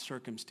 not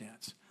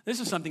circumstance. This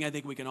is something I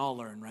think we can all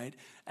learn, right?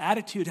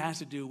 Attitude has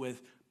to do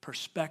with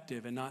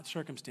perspective and not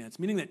circumstance,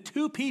 meaning that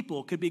two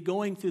people could be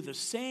going through the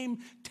same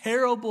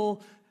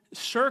terrible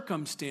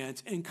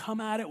circumstance and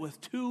come at it with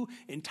two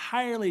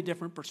entirely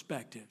different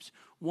perspectives.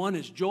 One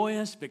is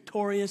joyous,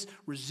 victorious,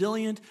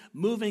 resilient,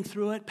 moving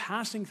through it,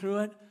 passing through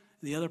it.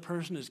 The other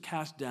person is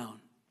cast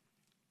down.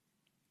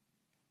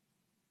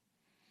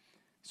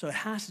 So it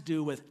has to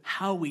do with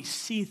how we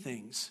see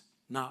things,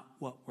 not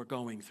what we're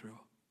going through.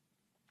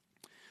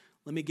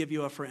 Let me give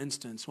you a for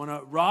instance. When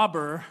a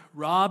robber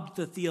robbed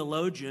the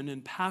theologian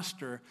and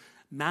pastor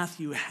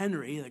Matthew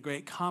Henry, the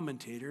great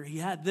commentator, he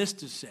had this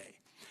to say.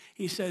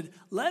 He said,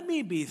 "Let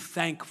me be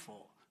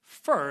thankful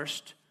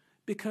first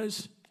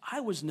because I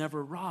was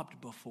never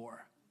robbed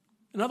before."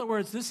 In other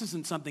words, this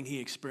isn't something he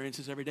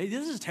experiences every day.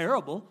 This is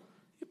terrible,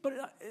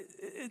 but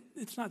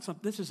it's not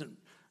something. This isn't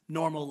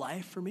normal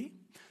life for me.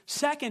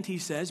 Second, he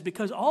says,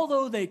 because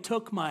although they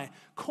took my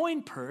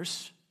coin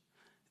purse,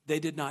 they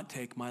did not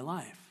take my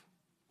life.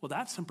 Well,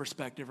 that's some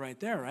perspective right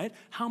there, right?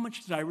 How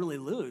much did I really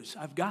lose?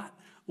 I've got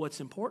what's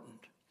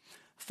important.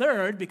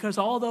 Third, because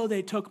although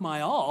they took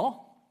my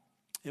all,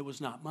 it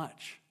was not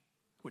much,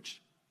 which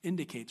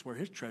indicates where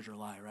his treasure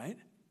lie, right?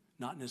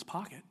 Not in his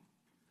pocket,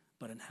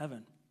 but in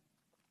heaven.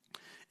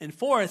 And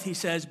fourth, he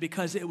says,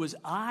 because it was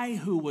I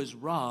who was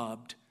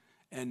robbed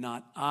and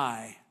not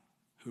I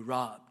who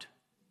robbed.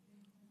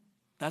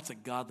 That's a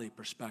godly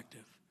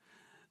perspective.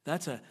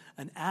 That's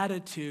an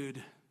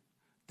attitude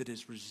that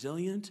is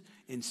resilient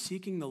in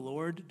seeking the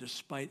Lord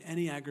despite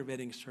any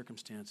aggravating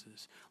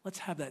circumstances. Let's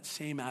have that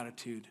same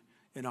attitude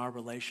in our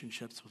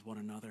relationships with one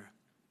another.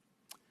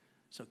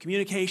 So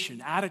communication,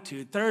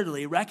 attitude.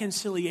 Thirdly,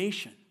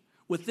 reconciliation.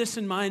 With this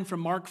in mind from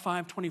Mark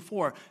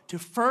 5:24, to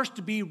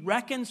first be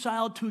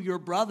reconciled to your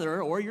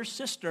brother or your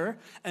sister,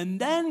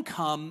 and then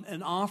come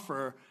and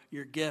offer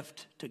your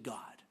gift to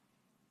God.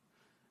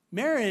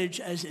 Marriage,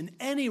 as in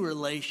any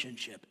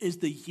relationship, is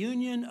the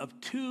union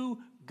of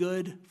two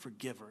good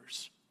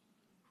forgivers,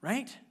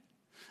 right?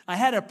 I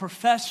had a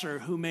professor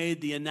who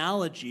made the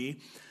analogy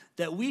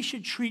that we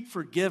should treat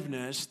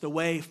forgiveness the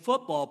way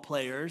football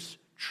players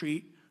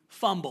treat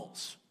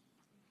fumbles.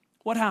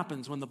 What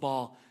happens when the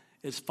ball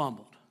is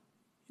fumbled?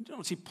 You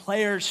don't see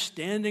players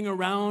standing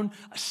around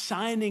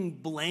assigning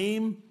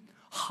blame,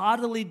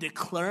 haughtily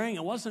declaring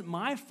it wasn't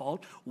my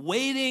fault,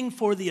 waiting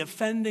for the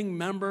offending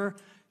member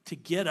to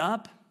get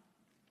up,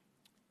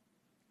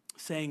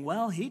 saying,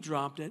 well, he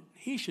dropped it,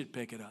 he should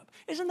pick it up.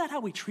 Isn't that how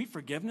we treat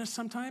forgiveness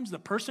sometimes? The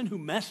person who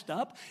messed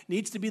up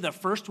needs to be the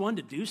first one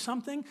to do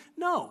something?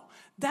 No,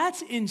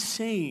 that's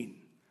insane.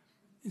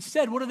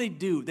 Instead, what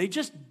do? They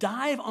just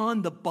dive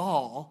on the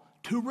ball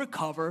to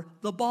recover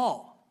the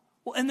ball.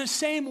 Well, in the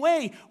same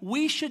way,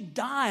 we should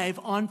dive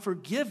on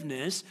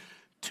forgiveness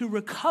to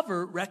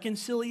recover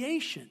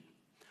reconciliation.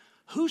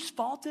 Whose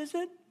fault is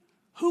it?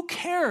 Who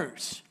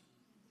cares?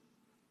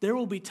 There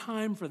will be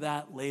time for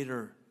that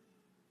later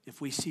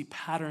if we see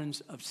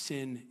patterns of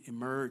sin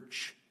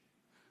emerge.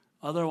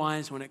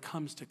 Otherwise, when it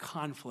comes to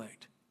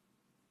conflict,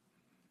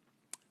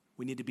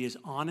 we need to be as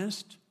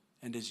honest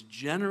and as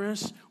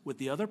generous with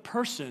the other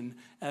person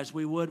as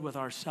we would with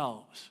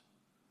ourselves.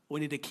 We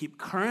need to keep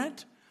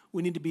current,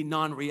 we need to be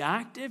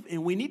non-reactive,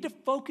 and we need to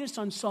focus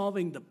on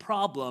solving the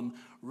problem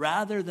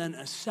rather than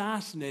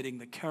assassinating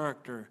the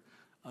character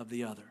of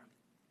the other.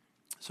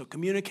 So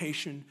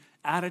communication,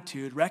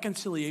 attitude,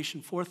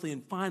 reconciliation, fourthly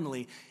and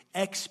finally,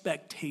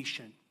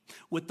 expectation.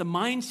 With the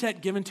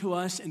mindset given to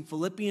us in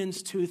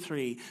Philippians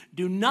 2:3,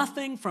 do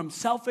nothing from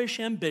selfish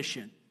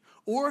ambition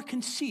or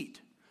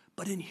conceit,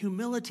 but in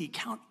humility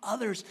count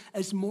others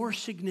as more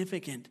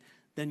significant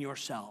than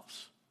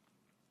yourselves.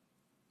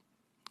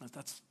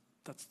 That's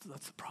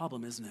the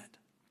problem, isn't it?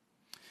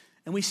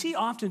 And we see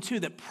often, too,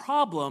 that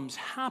problems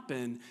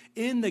happen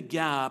in the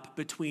gap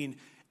between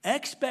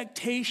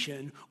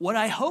expectation, what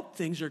I hope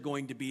things are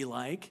going to be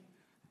like,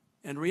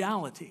 and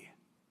reality,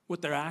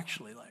 what they're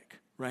actually like,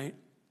 right?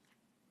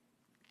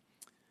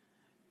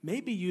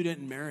 Maybe you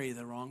didn't marry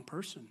the wrong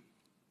person.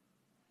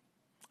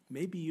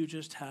 Maybe you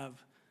just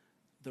have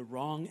the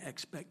wrong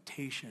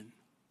expectation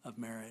of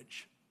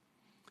marriage,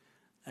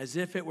 as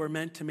if it were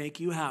meant to make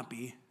you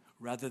happy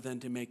rather than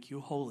to make you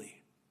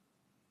holy.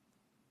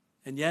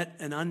 And yet,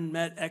 an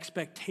unmet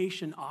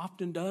expectation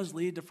often does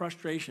lead to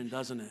frustration,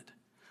 doesn't it?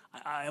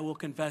 I will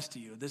confess to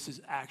you, this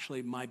is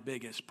actually my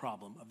biggest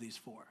problem of these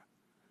four,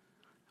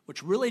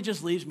 which really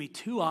just leaves me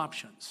two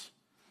options.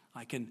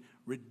 I can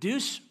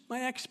reduce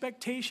my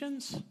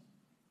expectations,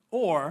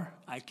 or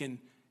I can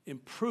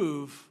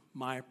improve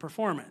my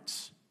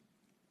performance.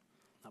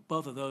 Now,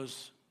 both of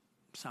those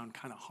sound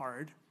kind of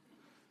hard,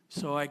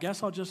 so I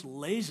guess I'll just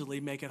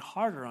lazily make it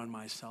harder on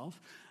myself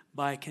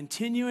by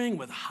continuing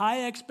with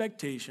high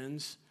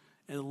expectations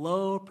and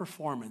low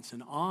performance,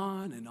 and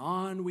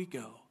on we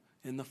go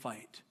in the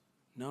fight.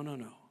 No.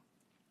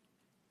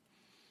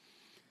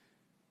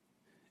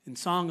 In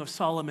Song of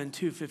Solomon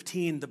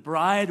 2:15, the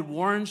bride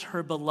warns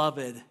her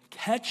beloved,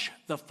 "Catch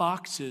the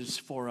foxes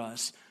for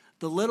us,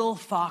 the little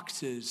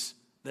foxes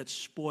that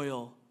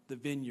spoil the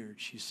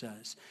vineyard," she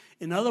says.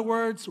 In other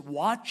words,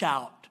 watch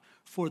out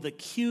for the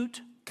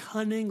cute,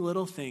 cunning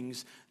little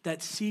things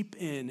that seep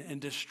in and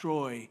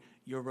destroy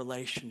your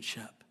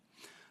relationship.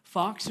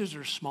 Foxes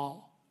are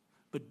small,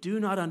 but do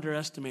not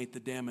underestimate the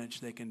damage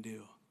they can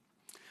do.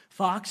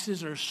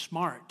 Foxes are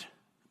smart,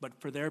 but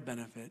for their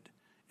benefit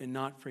and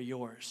not for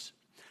yours.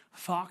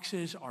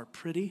 Foxes are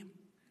pretty,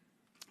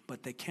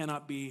 but they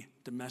cannot be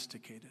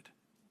domesticated.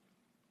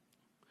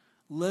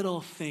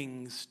 Little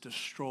things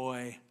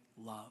destroy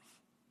love.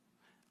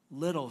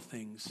 Little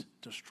things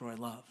destroy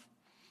love.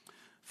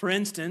 For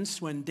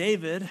instance, when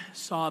David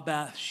saw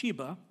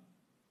Bathsheba,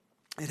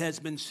 it has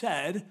been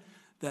said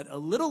that a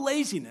little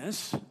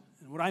laziness,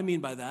 and what I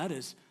mean by that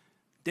is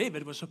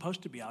David was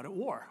supposed to be out at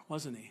war,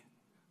 wasn't he?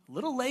 A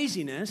little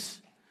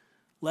laziness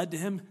led to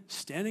him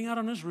standing out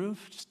on his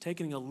roof, just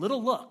taking a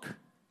little look,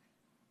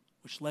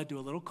 which led to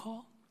a little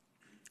call,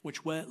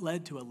 which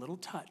led to a little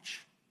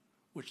touch,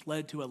 which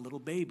led to a little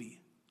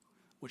baby,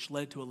 which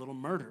led to a little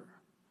murder,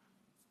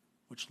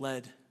 which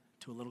led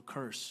to a little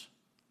curse.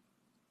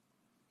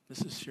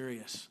 This is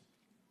serious.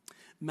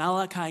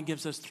 Malachi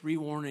gives us 3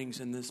 warnings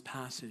in this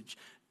passage.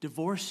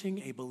 Divorcing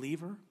a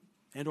believer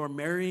and or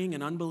marrying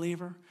an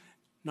unbeliever,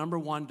 number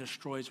 1,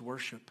 destroys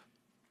worship.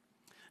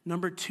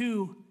 Number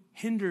 2,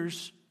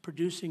 hinders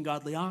producing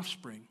godly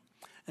offspring.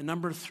 And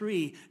number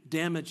 3,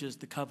 damages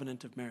the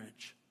covenant of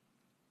marriage.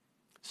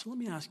 So let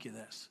me ask you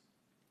this.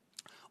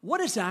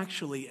 What is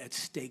actually at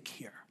stake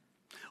here?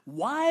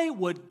 Why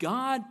would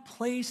God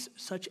place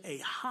such a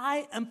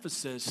high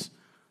emphasis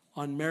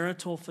on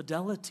marital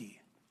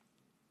fidelity?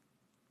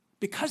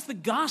 Because the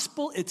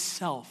gospel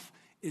itself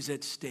is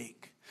at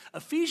stake.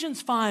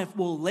 Ephesians 5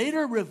 will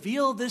later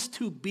reveal this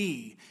to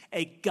be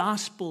a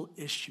gospel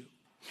issue.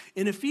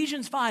 In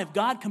Ephesians 5,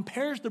 God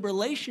compares the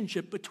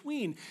relationship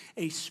between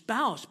a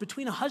spouse,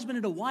 between a husband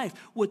and a wife,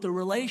 with the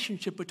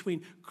relationship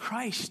between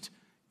Christ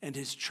and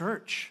his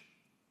church.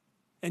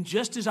 And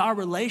just as our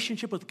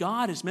relationship with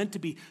God is meant to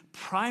be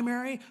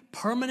primary,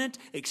 permanent,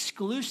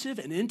 exclusive,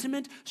 and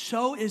intimate,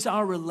 so is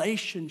our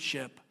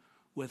relationship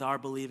with our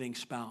believing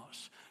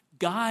spouse.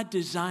 God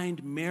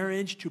designed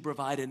marriage to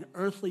provide an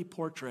earthly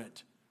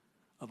portrait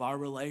of our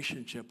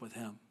relationship with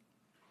him.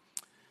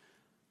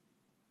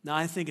 Now,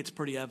 I think it's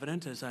pretty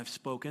evident, as I've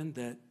spoken,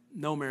 that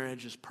no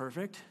marriage is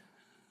perfect.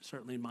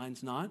 Certainly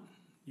mine's not.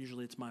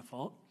 Usually it's my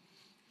fault.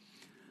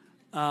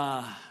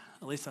 At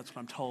least that's what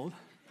I'm told.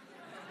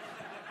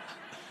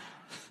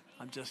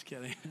 I'm just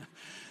kidding.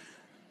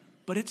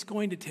 But it's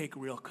going to take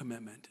real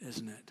commitment,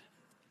 isn't it?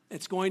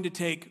 It's going to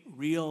take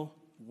real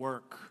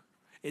work.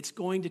 It's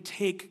going to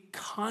take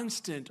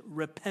constant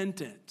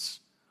repentance,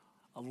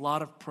 a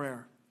lot of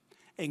prayer,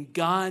 and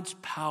God's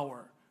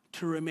power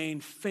to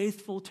remain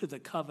faithful to the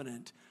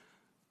covenant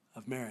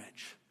of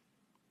marriage.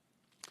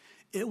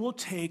 It will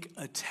take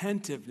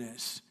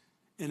attentiveness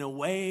in a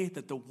way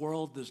that the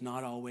world does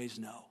not always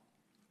know.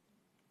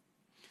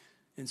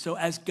 And so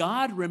as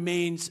God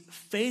remains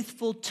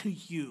faithful to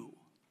you,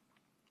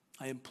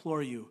 I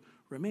implore you,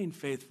 remain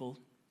faithful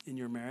in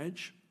your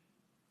marriage.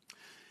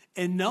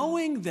 And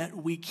knowing that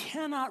we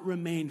cannot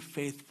remain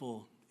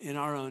faithful in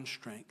our own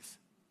strength,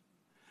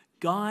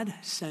 God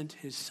sent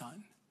his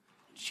son,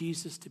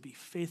 Jesus, to be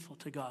faithful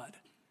to God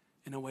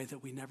in a way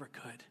that we never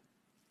could.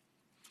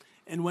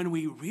 And when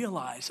we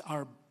realize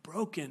our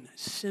broken,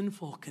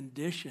 sinful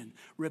condition,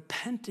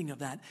 repenting of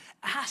that,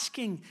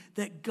 asking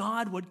that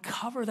God would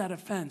cover that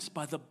offense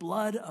by the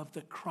blood of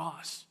the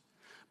cross,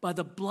 by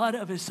the blood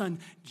of his son,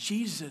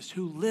 Jesus,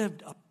 who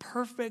lived a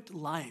perfect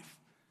life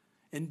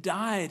and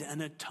died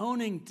an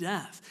atoning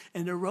death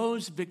and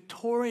arose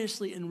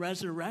victoriously in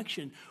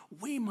resurrection,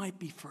 we might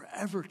be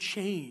forever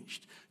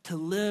changed to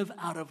live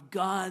out of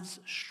God's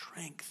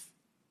strength,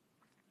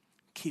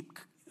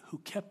 who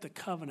kept the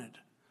covenant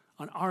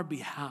on our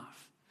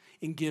behalf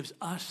and gives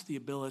us the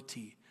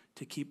ability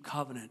to keep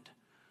covenant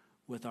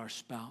with our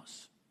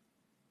spouse.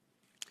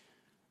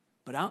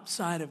 But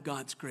outside of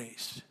God's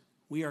grace,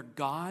 we are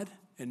God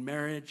and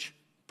marriage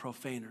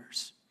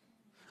profaners.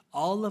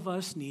 All of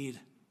us need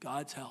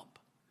God's help,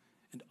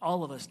 and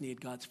all of us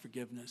need God's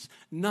forgiveness.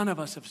 None of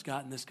us have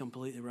gotten this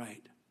completely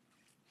right.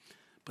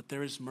 But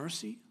there is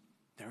mercy,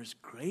 there is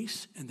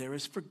grace, and there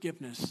is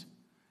forgiveness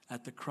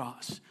at the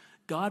cross.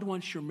 God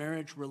wants your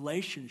marriage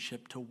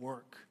relationship to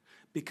work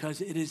because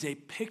it is a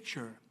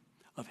picture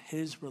of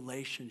his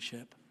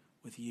relationship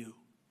with you.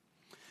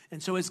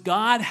 And so as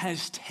God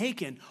has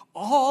taken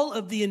all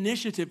of the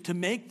initiative to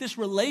make this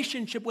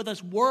relationship with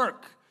us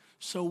work,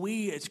 so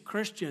we as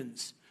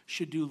Christians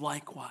should do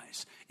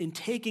likewise in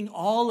taking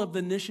all of the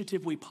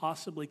initiative we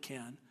possibly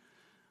can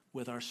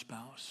with our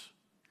spouse.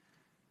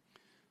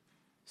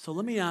 So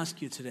let me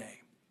ask you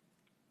today,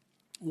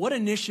 what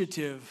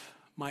initiative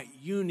might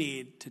you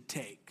need to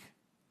take?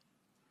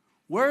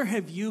 Where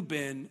have you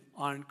been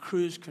on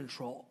cruise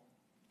control?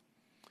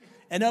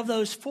 And of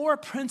those 4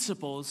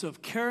 principles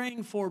of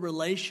caring for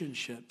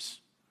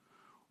relationships,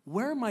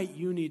 where might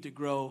you need to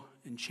grow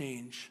and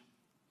change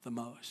the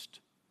most?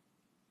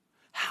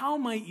 How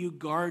might you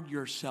guard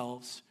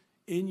yourselves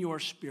in your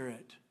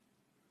spirit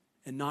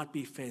and not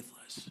be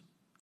faithless?